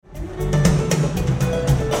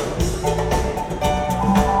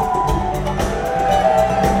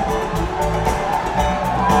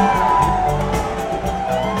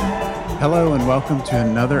welcome to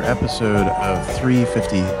another episode of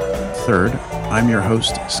 353rd. I'm your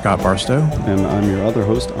host, Scott Barstow. And I'm your other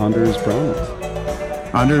host, Anders Browneth.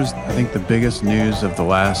 Anders, I think the biggest news of the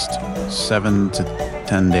last 7 to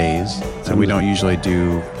 10 days, and we don't usually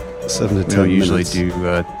do 7 to 10 minutes.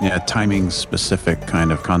 Timing specific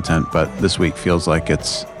kind of content, but this week feels like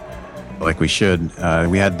it's like we should.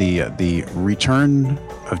 We had the return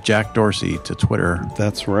of Jack Dorsey to Twitter.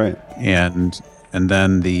 That's right. And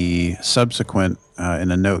then the subsequent,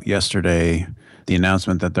 in a note yesterday, the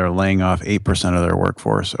announcement that they're laying off 8% of their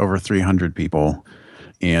workforce, over 300 people,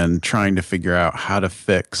 and trying to figure out how to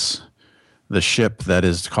fix the ship that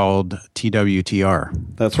is called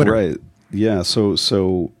TWTR. That's Twitter. Right. Yeah.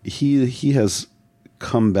 So he has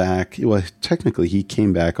come back. Well, technically he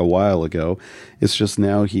came back a while ago. It's just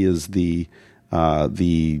now he is the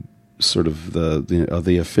sort of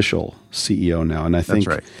the official CEO now. And I think,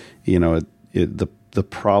 that's right. The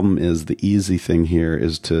problem is the easy thing here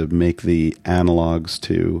is to make the analogs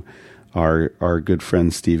to our good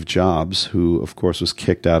friend Steve Jobs, who of course was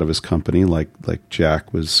kicked out of his company, like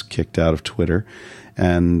Jack was kicked out of Twitter,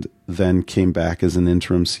 and then came back as an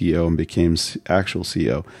interim CEO and became actual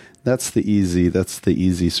CEO. That's the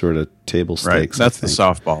easy sort of table stakes. Right. That's the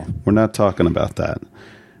softball. We're not talking about that.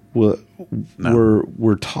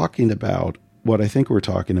 We're talking about what I think we're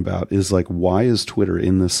talking about is like, why is Twitter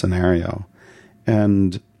in this scenario?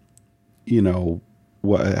 And,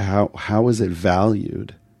 how is it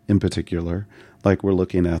valued in particular? Like, we're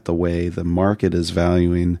looking at the way the market is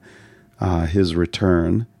valuing his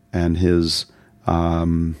return and his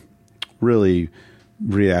really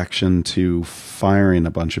reaction to firing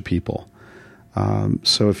a bunch of people.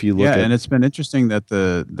 So if you look at... and it's been interesting that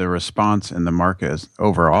the response in the market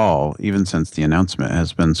overall, even since the announcement,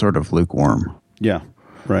 has been sort of lukewarm. Yeah,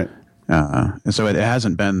 right. And so it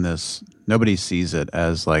hasn't been this... Nobody sees it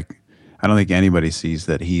as like... I don't think anybody sees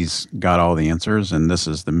that he's got all the answers, and this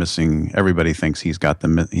is the missing... Everybody thinks he's got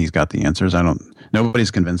the answers.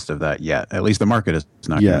 Nobody's convinced of that yet. At least the market is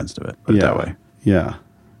not convinced of it. Put it that way. Yeah.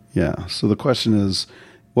 So the question is,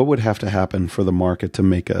 what would have to happen for the market to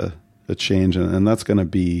make a change? And that's going to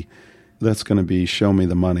be show me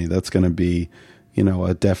the money. That's going to be,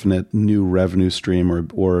 a definite new revenue stream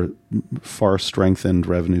or far strengthened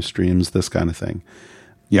revenue streams, this kind of thing.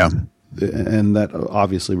 Yeah. And that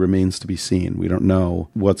obviously remains to be seen. We don't know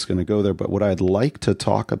what's going to go there. But what I'd like to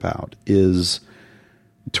talk about is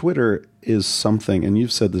Twitter is something, and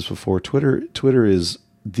you've said this before, Twitter is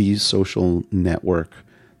the social network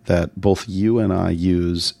that both you and I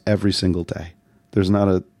use every single day. There's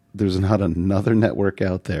not another network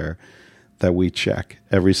out there that we check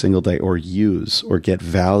every single day or use or get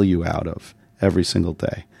value out of every single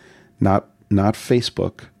day. Not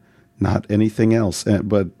Facebook, not anything else.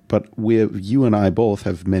 But you and I both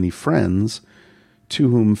have many friends to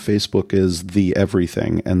whom Facebook is the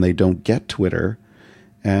everything, and they don't get Twitter.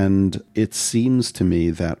 And it seems to me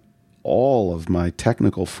that all of my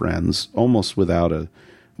technical friends, almost without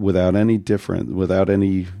any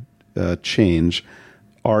change,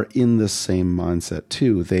 are in the same mindset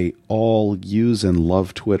too. They all use and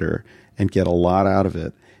love Twitter and get a lot out of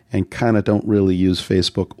it, and kind of don't really use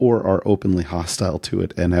Facebook or are openly hostile to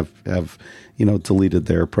it and have deleted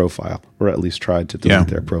their profile, or at least tried to delete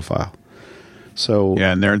their profile. So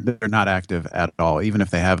and they're not active at all. Even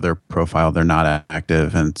if they have their profile, they're not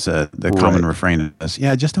active. And the common refrain is,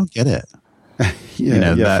 just don't get it.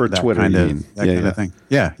 For Twitter, kind of thing.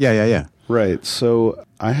 Yeah. Right. So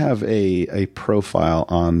I have a profile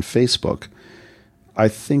on Facebook. I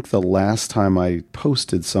think the last time I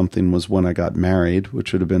posted something was when I got married,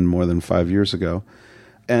 which would have been more than 5 years ago.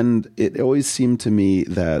 And it always seemed to me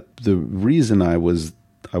that the reason I was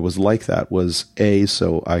like that was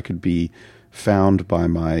so I could be found by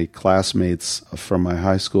my classmates from my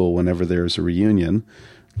high school whenever there's a reunion.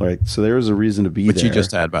 So there was a reason to be there. Which you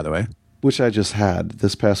just had, by the way. Which I just had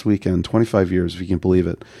this past weekend, 25 years, if you can believe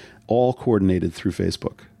it, all coordinated through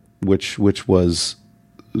Facebook, which was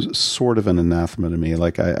sort of an anathema to me.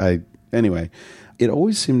 Anyway, it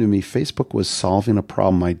always seemed to me Facebook was solving a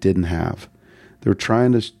problem I didn't have. They were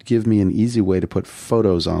trying to give me an easy way to put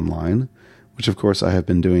photos online, which of course I have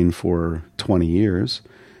been doing for 20 years.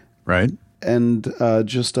 Right. And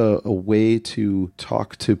just a way to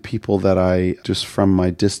talk to people that I, just from my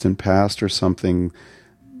distant past or something,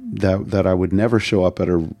 that I would never show up at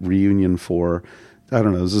a reunion for. I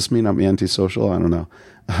don't know. Does this mean I'm antisocial? I don't know.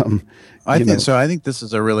 I think this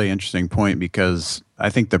is a really interesting point, because I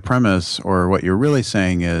think the premise, or what you're really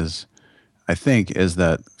saying, is I think, is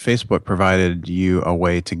that Facebook provided you a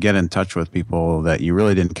way to get in touch with people that you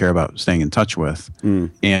really didn't care about staying in touch with.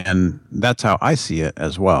 And that's how I see it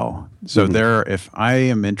as well. So if I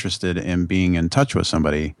am interested in being in touch with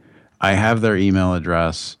somebody, I have their email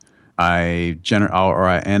address, I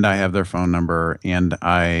have their phone number, and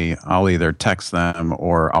I'll either text them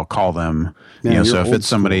or I'll call them. Man, so if old it's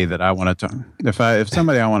somebody school. that I want to talk, if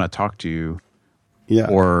somebody I want to talk to, Yeah.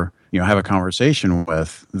 or have a conversation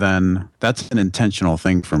with, then that's an intentional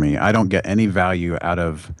thing for me. I don't get any value out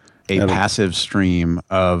of a passive stream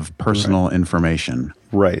of personal information,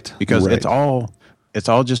 Right. because right. it's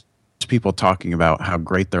all just people talking about how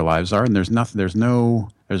great their lives are, and there's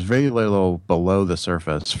very little below the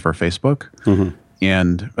surface for Facebook,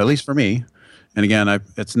 and at least for me. And again,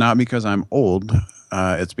 it's not because I'm old;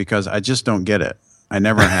 it's because I just don't get it. I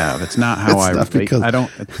never have. It's not how I relate. I don't.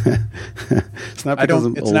 It's not because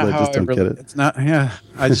I'm old. I just don't get it. It's not. Yeah,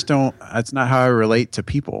 I just don't. It's not how I relate to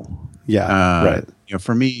people. Yeah, right.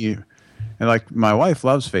 For me, and like my wife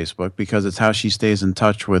loves Facebook because it's how she stays in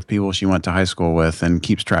touch with people she went to high school with and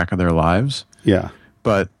keeps track of their lives. Yeah,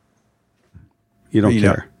 but you don't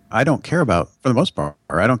care. I don't care about, for the most part,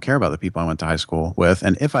 or I don't care about the people I went to high school with.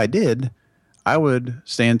 And if I did, I would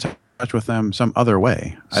stay in touch with them some other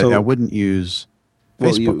way. So, I wouldn't use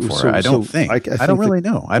Facebook for it. I don't think. I don't really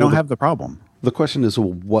know. I don't have the problem. The question is,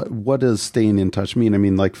 what does staying in touch mean? I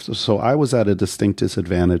mean, like, so I was at a distinct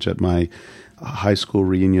disadvantage at my high school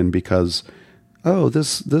reunion because,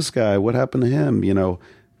 this guy, what happened to him?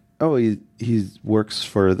 He works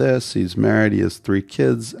for this. He's married. He has 3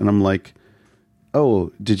 kids, and I'm like,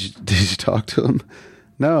 did you talk to him?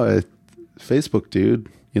 No, Facebook, dude.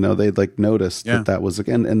 They like noticed that was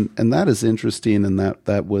again, and that is interesting, and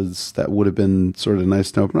that would have been sort of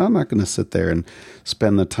nice to know. But I'm not going to sit there and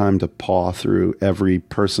spend the time to paw through every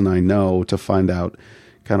person I know to find out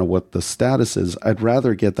kind of what the status is. I'd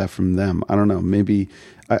rather get that from them. I don't know. Maybe,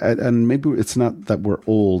 and maybe it's not that we're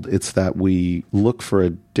old; it's that we look for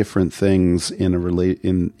different things in a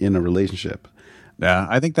relationship. Yeah,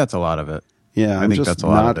 I think that's a lot of it. Yeah, I'm just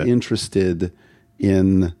not interested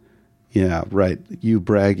in. Yeah, right. You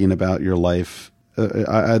bragging about your life.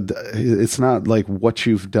 It's not like what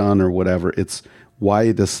you've done or whatever. It's why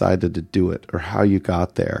you decided to do it or how you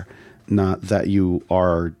got there. Not that you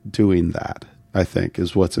are doing that, I think,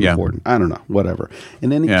 is what's important. I don't know. Whatever.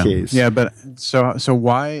 In any case. Yeah, but so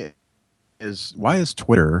why is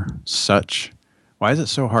Twitter why is it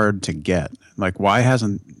so hard to get? Like,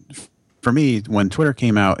 for me, when Twitter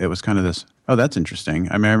came out, it was kind of this, oh, that's interesting.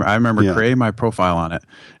 I remember creating my profile on it.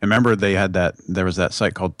 I remember there was that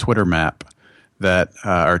site called Twitter Map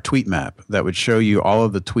or Tweet Map that would show you all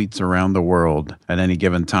of the tweets around the world at any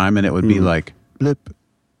given time, and it would be like blip,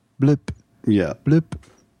 blip, blip,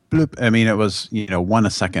 blip. I mean, it was 1 a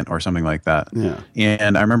second or something like that. Yeah.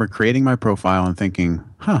 And I remember creating my profile and thinking,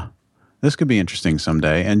 this could be interesting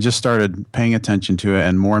someday, and just started paying attention to it,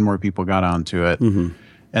 and more people got onto it.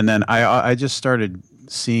 And then I just started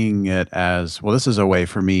seeing it as, well, this is a way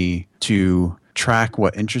for me to track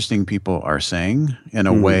what interesting people are saying in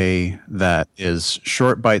a way that is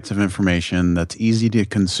short bites of information, that's easy to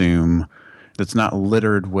consume, that's not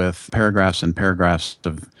littered with paragraphs and paragraphs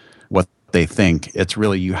of what they think. It's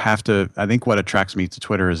really, I think what attracts me to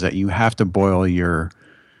Twitter is that you have to boil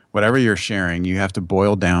whatever you're sharing, you have to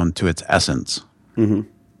boil down to its essence.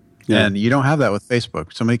 Yeah. And you don't have that with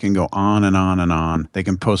Facebook. Somebody can go on and on and on. They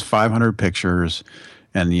can post 500 pictures,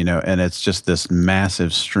 and and it's just this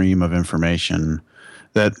massive stream of information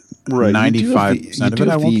that 95% of it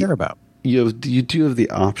I won't care about. You do have the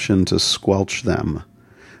option to squelch them,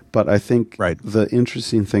 but I think the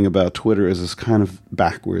interesting thing about Twitter is it's kind of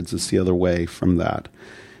backwards. It's the other way from that.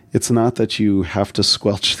 It's not that you have to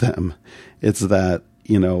squelch them. It's that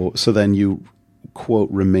so then you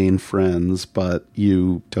quote remain friends, but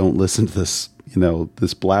you don't listen to this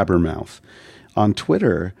this blabbermouth. On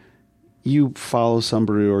Twitter, you follow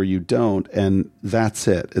somebody or you don't, and that's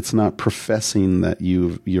it. It's not professing that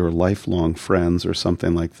you're lifelong friends or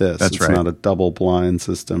something like this. That's it's not a double blind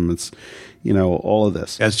system. It's all of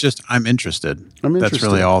this. It's just I'm interested. That's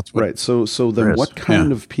really all. Right. So then what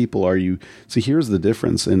kind of people are you? So here's the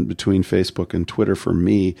difference in between Facebook and Twitter for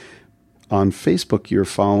me. On Facebook, you're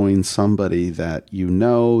following somebody that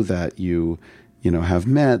that you have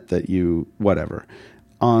met, that you whatever.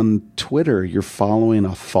 On Twitter, you're following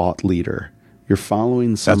a thought leader. You're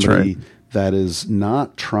following somebody that is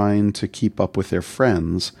not trying to keep up with their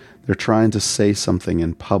friends. They're trying to say something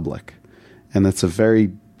in public, and that's a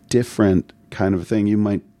very different kind of thing.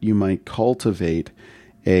 You might cultivate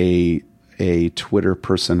a Twitter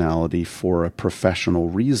personality for a professional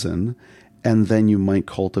reason, and then you might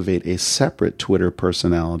cultivate a separate Twitter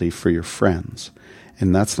personality for your friends.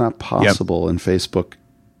 And that's not possible in Facebook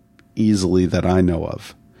easily that I know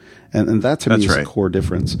of. And that to me is a core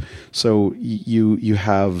difference. So you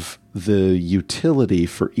have the utility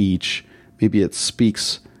for each. Maybe it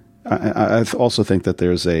speaks. I also think that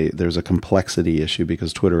there's a complexity issue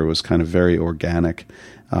because Twitter was kind of very organic.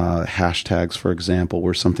 Hashtags, for example,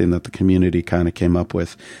 were something that the community kind of came up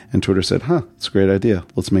with, and Twitter said, it's a great idea.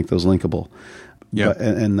 Let's make those linkable. Yeah.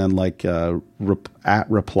 And then like at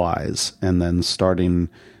replies, and then starting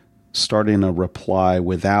a reply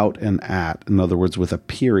without an at, in other words, with a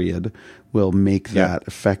period, will make that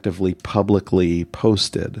effectively publicly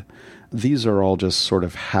posted. These are all just sort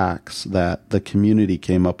of hacks that the community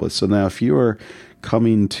came up with. So now if you are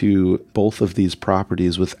coming to both of these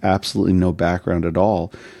properties with absolutely no background at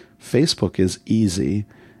all, Facebook is easy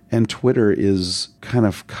and Twitter is kind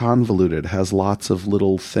of convoluted, has lots of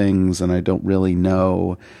little things, and I don't really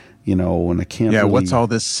know, and I can't really... what's all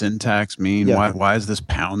this syntax mean? Yeah. Why is this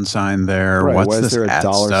pound sign there? Right. What's Why is this there a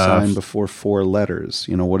dollar stuff? sign before 4 letters?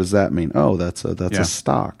 What does that mean? Oh, that's a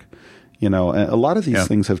stock. And a lot of these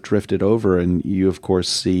things have drifted over, and you, of course,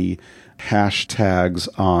 see hashtags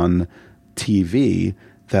on TV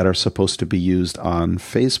that are supposed to be used on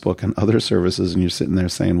Facebook and other services, and you're sitting there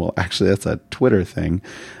saying, well, actually, that's a Twitter thing.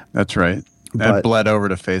 That's right. That bled over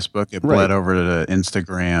to Facebook. It bled over to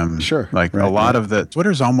Instagram. Sure. A lot of the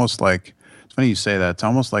Twitter's almost like, it's funny you say that, it's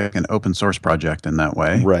almost like an open source project in that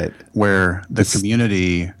way. Right. Where the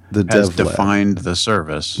community has defined the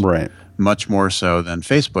service. Right. Much more so than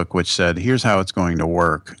Facebook, which said, here's how it's going to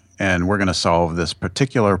work, and we're going to solve this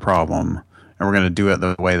particular problem, and we're going to do it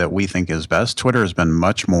the way that we think is best. Twitter has been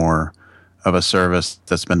much more of a service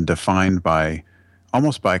that's been defined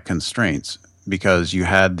almost by constraints, because you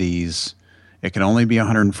had these, it can only be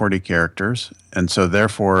 140 characters, and so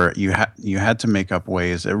therefore you had to make up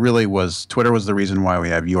ways. It really was, Twitter was the reason why we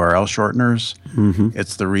have URL shorteners. Mm-hmm.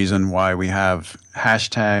 It's the reason why we have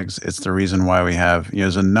hashtags. It's the reason why we have,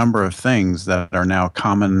 there's a number of things that are now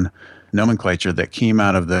common nomenclature that came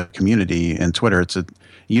out of the community in Twitter.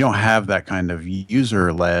 You don't have that kind of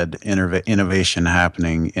user-led innovation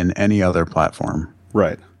happening in any other platform.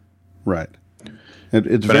 Right.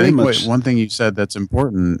 It's but very I think much one thing you said that's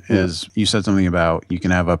important is you said something about you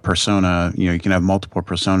can have a persona, you can have multiple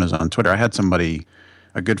personas on Twitter. I had somebody,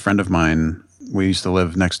 a good friend of mine, we used to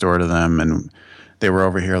live next door to them, and they were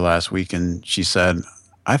over here last week, and she said,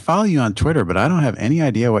 I follow you on Twitter, but I don't have any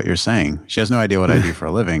idea what you're saying. She has no idea what I do for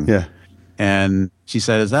a living. Yeah. And she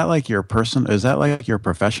said, is that like your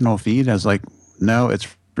professional feed? I was like, no, it's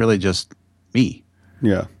really just me.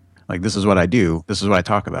 Yeah. Like, this is what I do. This is what I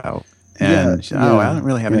talk about. And I don't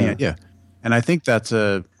really have any idea. And I think that's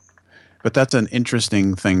an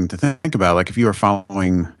interesting thing to think about. Like if you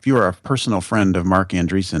were a personal friend of Mark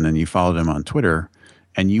Andreessen and you followed him on Twitter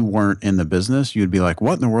and you weren't in the business, you'd be like,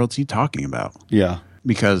 what in the world's he talking about? Yeah.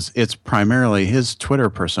 Because it's primarily, his Twitter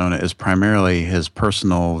persona is primarily his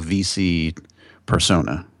personal VC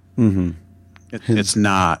persona. Mm-hmm. It's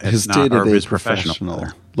not his professional.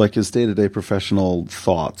 Like his day-to-day professional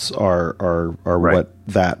thoughts are right. What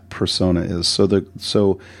that persona is. I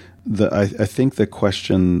think the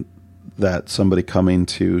question that somebody coming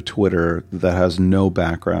to Twitter that has no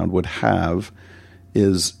background would have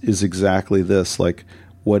is exactly this. Like,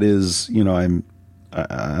 what is,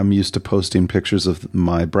 I'm used to posting pictures of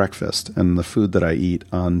my breakfast and the food that I eat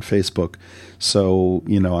on Facebook. So,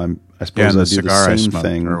 I suppose I do the same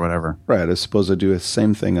thing or whatever. Right. I suppose I do the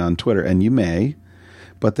same thing on Twitter, and you may,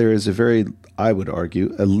 but there is I would argue,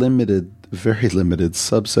 very limited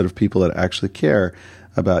subset of people that actually care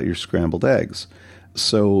about your scrambled eggs.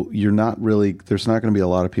 So there's not going to be a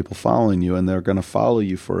lot of people following you, and they're going to follow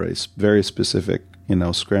you for a very specific,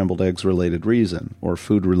 scrambled eggs related reason or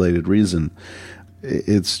food related reason.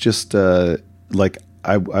 It's just like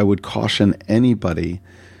I would caution anybody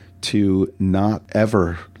to not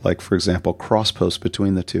ever, like, for example, cross-post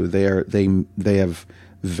between the two. They have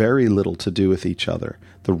very little to do with each other.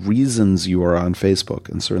 The reasons you are on Facebook,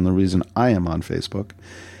 and certainly the reason I am on Facebook,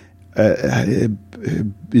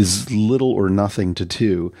 is little or nothing to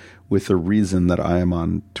do with the reason that I am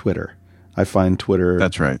on Twitter. I find Twitter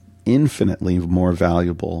That's right. infinitely more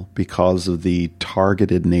valuable because of the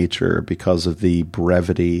targeted nature, because of the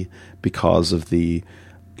brevity, because of the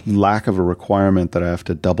lack of a requirement that I have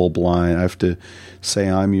to double blind. I have to say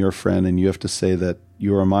I'm your friend and you have to say that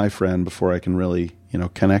you are my friend before I can really,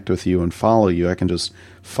 connect with you and follow you. I can just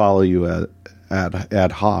follow you at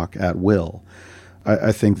ad hoc, at will.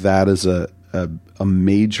 I think that is a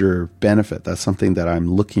major benefit. That's something that I'm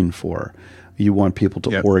looking for. You want people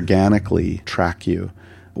to organically track you.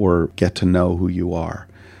 or get to know who you are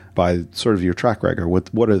by sort of your track record.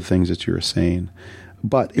 What are the things that you're saying?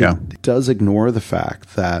 But it does ignore the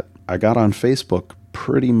fact that I got on Facebook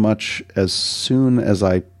pretty much as soon as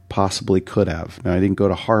I possibly could have. Now, I didn't go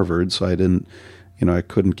to Harvard, so I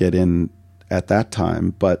couldn't get in at that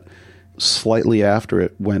time, but slightly after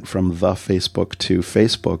it went from the Facebook to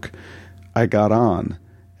Facebook, I got on.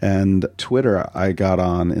 And Twitter, I got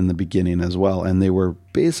on in the beginning as well, and they were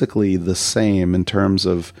basically the same in terms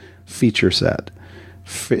of feature set.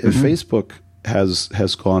 Facebook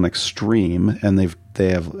has gone extreme, and they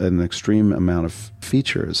have an extreme amount of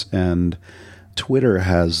features, and Twitter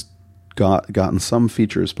has gotten some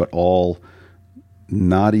features, but all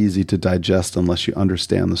not easy to digest unless you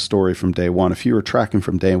understand the story from day one. If you were tracking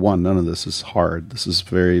from day one, none of this is hard. This is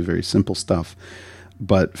very, very simple stuff.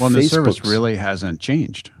 But the service really hasn't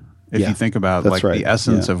changed. If you think about the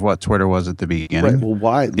essence of what Twitter was at the beginning,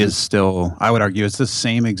 is still, I would argue, it's the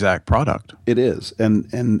same exact product. It is,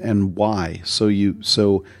 and why?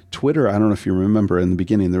 So Twitter, I don't know if you remember in the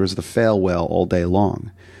beginning, there was the fail whale all day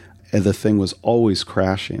long, and the thing was always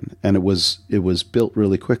crashing, and it was built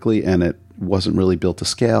really quickly, and it wasn't really built to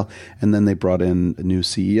scale. And then they brought in a new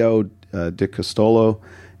CEO, Dick Costolo,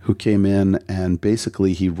 who came in, and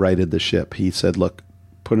basically he righted the ship. He said, look,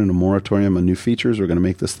 put in a moratorium on new features. We're going to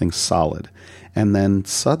make this thing solid. And then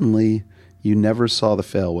suddenly you never saw the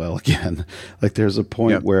fail whale again. Like there's a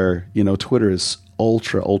point where, Twitter is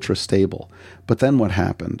ultra stable. But then what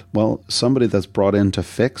happened? Well, somebody that's brought in to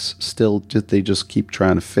fix, they just keep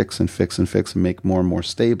trying to fix and make more and more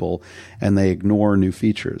stable, and they ignore new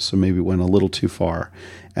features. So maybe went a little too far.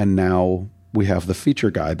 And now we have the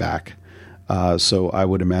feature guy back. So I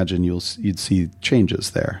would imagine you'd see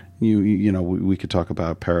changes there. We could talk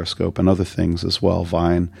about Periscope and other things as well,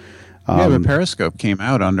 Vine. But Periscope came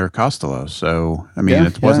out under Costello, so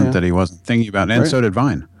it wasn't that he wasn't thinking about it, and so did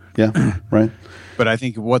Vine. Yeah, right. But I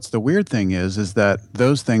think what's the weird thing is that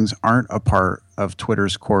those things aren't a part of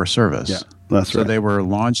Twitter's core service. Yeah, that's right. So they were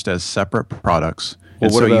launched as separate products.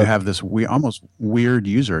 And so you have this almost weird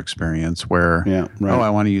user experience where, I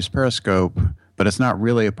want to use Periscope, but it's not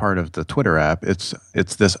really a part of the Twitter app. It's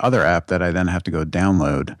this other app that I then have to go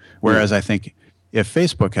download. Whereas I think if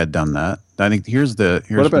Facebook had done that, I think here's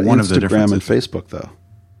what about one Instagram of the differences. And Facebook, though?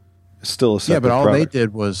 It's still a separate but all product. they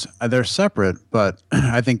did was they're separate, but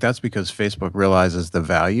I think that's because Facebook realizes the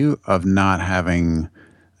value of not having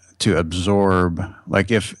to absorb. Like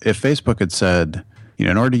if Facebook had said,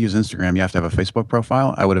 in order to use Instagram, you have to have a Facebook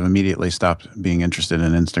profile, I would have immediately stopped being interested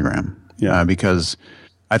in Instagram. Because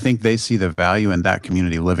I think they see the value in that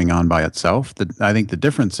community living on by itself. I think the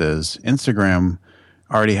difference is Instagram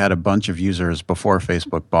already had a bunch of users before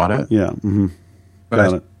Facebook bought it. Yeah. Mm-hmm. But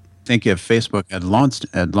I think if Facebook had launched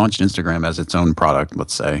Instagram as its own product,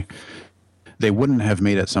 let's say, they wouldn't have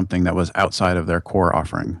made it something that was outside of their core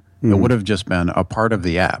offering. Mm-hmm. It would have just been a part of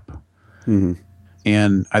the app. Mm-hmm.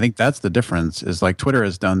 And I think that's the difference is like Twitter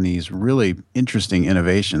has done these really interesting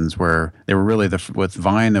innovations where they were really with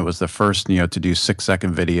Vine, it was the first, to do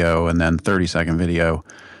 6-second video and then 30-second video.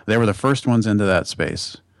 They were the first ones into that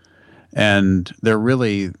space. And they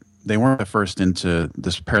weren't the first into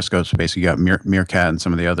this Periscope space. You got Meerkat and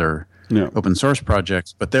some of the other open source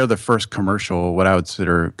projects, but they're the first commercial, what I would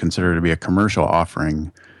consider to be a commercial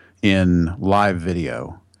offering in live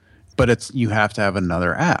video. But you have to have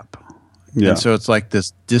another app. Yeah. And so it's like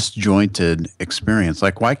this disjointed experience.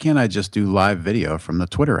 Like, why can't I just do live video from the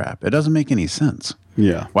Twitter app? It doesn't make any sense.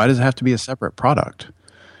 Yeah. Why does it have to be a separate product?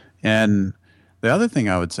 And the other thing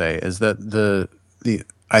I would say is that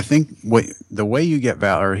I think the way you get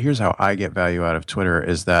value, or here's how I get value out of Twitter,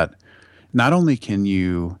 is that not only can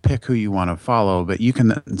you pick who you want to follow, but you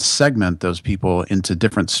can segment those people into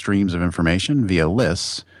different streams of information via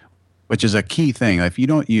lists, which is a key thing. If you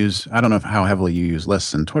don't I don't know how heavily you use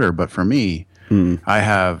lists in Twitter, but for me,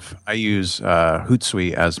 I use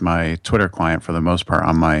Hootsuite as my Twitter client for the most part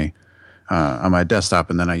on my desktop,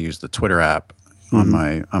 and then I use the Twitter app on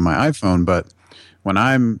my iPhone. But when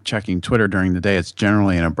I'm checking Twitter during the day, it's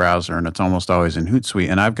generally in a browser, and it's almost always in Hootsuite.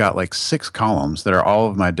 And I've got like 6 columns that are all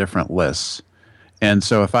of my different lists. And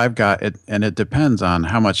so if I've got it, and it depends on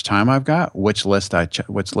how much time I've got, which list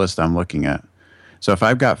I'm looking at. So if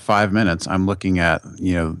I've got 5 minutes, I'm looking at,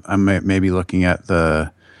 I'm maybe looking at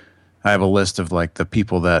I have a list of like the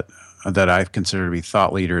people that I consider to be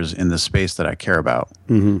thought leaders in the space that I care about.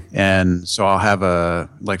 Mm-hmm. And so I'll have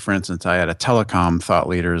for instance, I had a telecom thought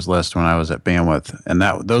leaders list when I was at Bandwidth, and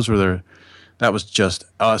that was just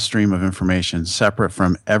a stream of information separate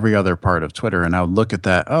from every other part of Twitter. And I would look at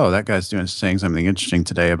that, that guy's saying something interesting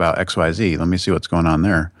today about XYZ. Let me see what's going on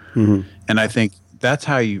there. Mm-hmm. And I think that's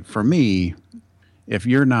how for me, if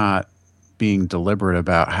you're not being deliberate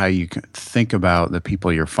about how you think about the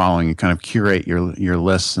people you're following and kind of curate your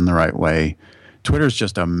lists in the right way, Twitter's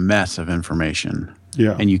just a mess of information.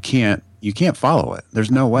 Yeah. And you can't follow it. There's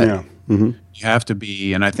no way. Yeah. Mm-hmm. You have to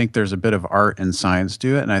be, and I think there's a bit of art and science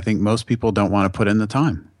to it, and I think most people don't want to put in the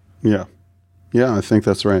time. Yeah. Yeah, I think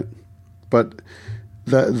that's right. But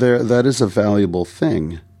that is a valuable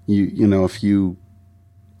thing. You know, if you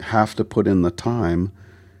have to put in the time,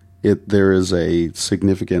 there is a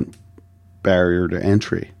significant barrier to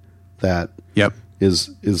entry that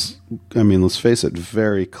is I mean, let's face it,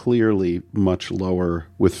 very clearly much lower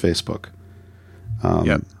with Facebook.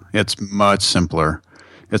 It's much simpler.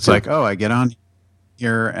 It's like, oh, I get on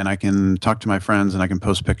here and I can talk to my friends and I can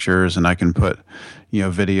post pictures and I can put,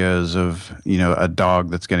 videos of, a dog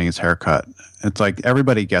that's getting its hair cut. It's like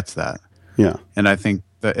everybody gets that. Yeah. And I think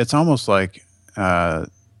that it's almost like, I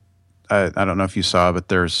don't know if you saw, but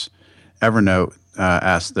there's Evernote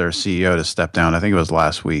asked their CEO to step down. I think it was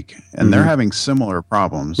last week. And they're having similar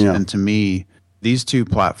problems. Yeah. And to me, these two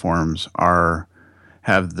platforms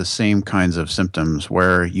have the same kinds of symptoms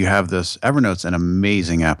where you have this. Evernote's an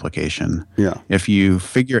amazing application. Yeah. If you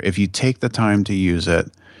take the time to use it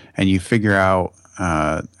and you figure out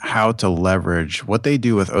how to leverage what they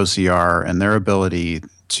do with OCR and their ability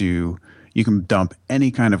to, you can dump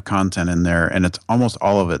any kind of content in there and it's almost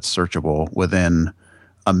all of it searchable within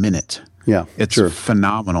a minute. Yeah. It's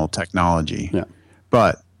phenomenal technology. Yeah.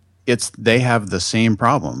 But they have the same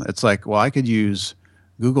problem. It's like, well, I could use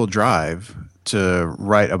Google Drive to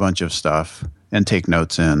write a bunch of stuff and take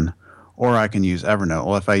notes in, or I can use Evernote.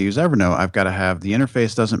 Well, if I use Evernote, I've got to have the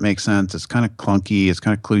interface doesn't make sense. It's kind of clunky. It's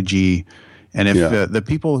kind of kludgy. And if the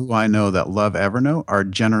people who I know that love Evernote are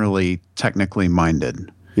generally technically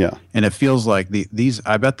minded. Yeah. And it feels like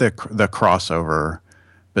I bet the crossover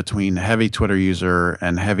between heavy Twitter user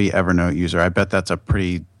and heavy Evernote user, I bet that's a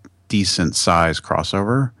pretty decent size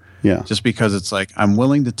crossover. Yeah. Just because it's like, I'm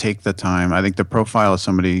willing to take the time. I think the profile of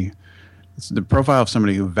somebody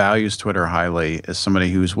who values Twitter highly is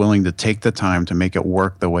somebody who's willing to take the time to make it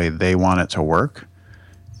work the way they want it to work.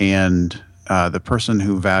 And the person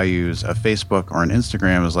who values a Facebook or an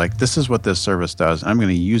Instagram is like, this is what this service does. I'm going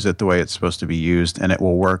to use it the way it's supposed to be used, and it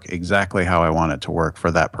will work exactly how I want it to work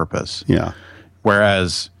for that purpose. Yeah.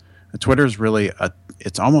 Whereas Twitter's really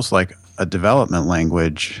it's almost like a development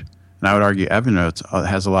language. And I would argue Evernote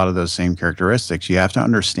has a lot of those same characteristics. You have to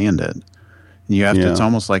understand it. You have to, it's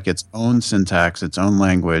almost like its own syntax, its own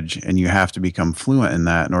language, and you have to become fluent in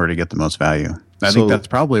that in order to get the most value. I think that's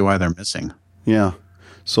probably why they're missing. Yeah.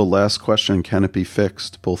 So last question, can it be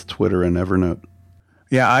fixed, both Twitter and Evernote?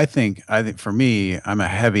 Yeah, I think for me, I'm a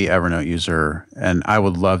heavy Evernote user, and I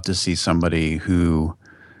would love to see somebody who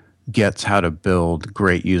gets how to build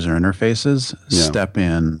great user interfaces, step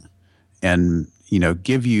in and,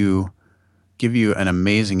 give you an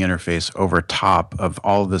amazing interface over top of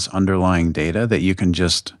all of this underlying data that you can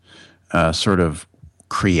just sort of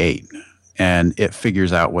create, and it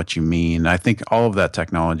figures out what you mean. I think all of that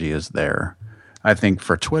technology is there. I think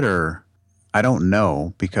for Twitter, I don't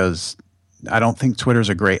know, because I don't think Twitter's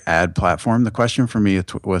a great ad platform. The question for me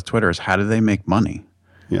with Twitter is, how do they make money?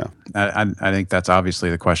 Yeah. I think that's obviously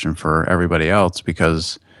the question for everybody else,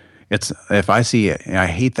 because I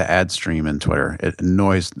hate the ad stream in Twitter. It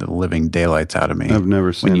annoys the living daylights out of me. I've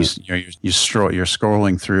never seen it. You're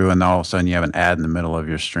scrolling through, and all of a sudden you have an ad in the middle of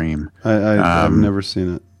your stream. I've never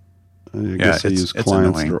seen it. I guess I use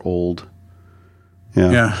clients that are old.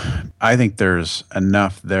 Yeah. I think there's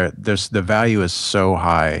enough there. The value is so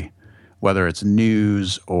high, whether it's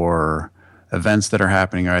news or events that are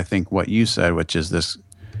happening, or I think what you said, which is this,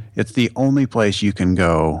 it's the only place you can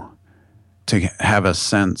go to have a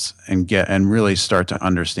sense and really start to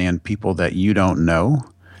understand people that you don't know,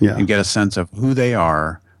 and get a sense of who they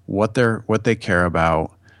are, what they care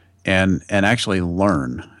about, and actually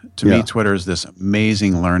learn. To me, Twitter is this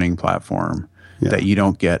amazing learning platform that you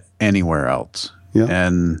don't get anywhere else. Yeah.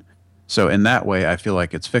 And so in that way, I feel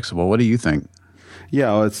like it's fixable. What do you think? Yeah,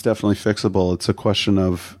 well, it's definitely fixable. It's a question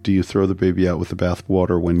of, do you throw the baby out with the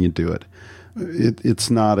bathwater when you do it? You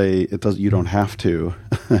don't have to.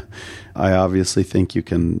 I obviously think you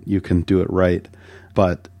can do it right,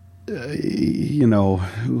 but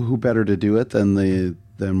who better to do it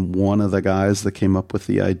than one of the guys that came up with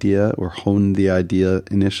the idea or honed the idea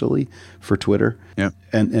initially for Twitter. Yeah.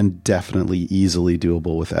 And definitely easily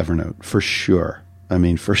doable with Evernote, for sure. I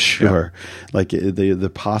mean, for sure. Yeah. Like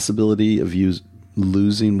the possibility of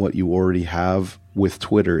losing what you already have with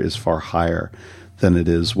Twitter is far higher than it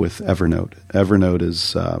is with Evernote. Evernote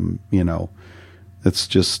is,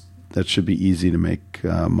 that should be easy to make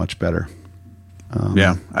much better.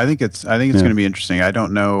 Yeah, I think it's going to be interesting. I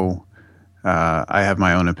don't know. I have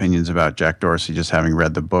my own opinions about Jack Dorsey, just having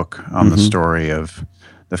read the book on the story of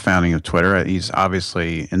the founding of Twitter. He's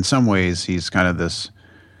obviously, in some ways, he's kind of this.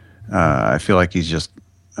 I feel like he's just,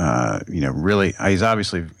 really. He's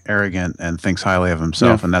obviously arrogant and thinks highly of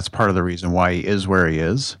himself, and that's part of the reason why he is where he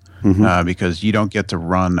is. Because you don't get to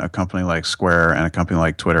run a company like Square and a company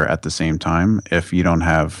like Twitter at the same time if you don't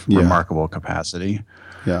have remarkable capacity.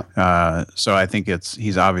 Yeah. So I think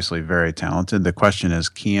he's obviously very talented. The question is,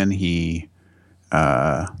 can he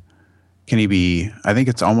be? I think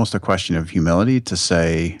it's almost a question of humility to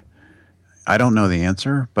say, I don't know the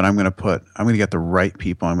answer, but I'm going to get the right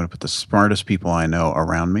people. I'm going to put the smartest people I know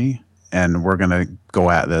around me, and we're going to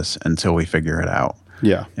go at this until we figure it out.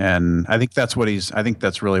 Yeah. And I think that's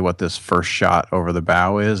really what this first shot over the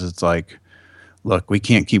bow is. It's like, look, we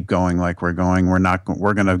can't keep going like we're going.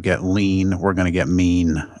 We're going to get lean. We're going to get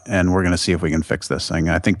mean, and we're going to see if we can fix this thing.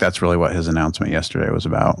 And I think that's really what his announcement yesterday was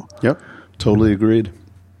about. Yep. Totally agreed.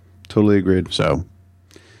 So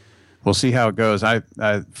we'll see how it goes.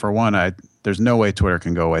 For one, there's no way Twitter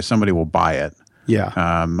can go away. Somebody will buy it.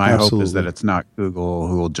 Yeah. My hope is that it's not Google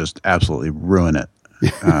who will just absolutely ruin it.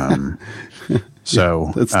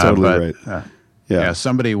 So that's totally right. Yeah,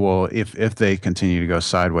 somebody will, if they continue to go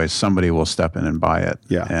sideways, somebody will step in and buy it.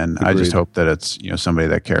 Yeah, and agreed. I just hope that it's somebody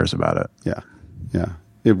that cares about it. Yeah,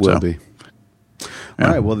 it will be. All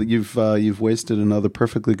right. Well, you've wasted another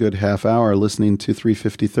perfectly good half hour listening to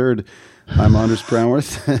 353rd. I'm Anders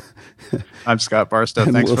Brownworth. I'm Scott Barstow.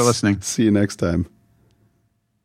 Thanks for listening. See you next time.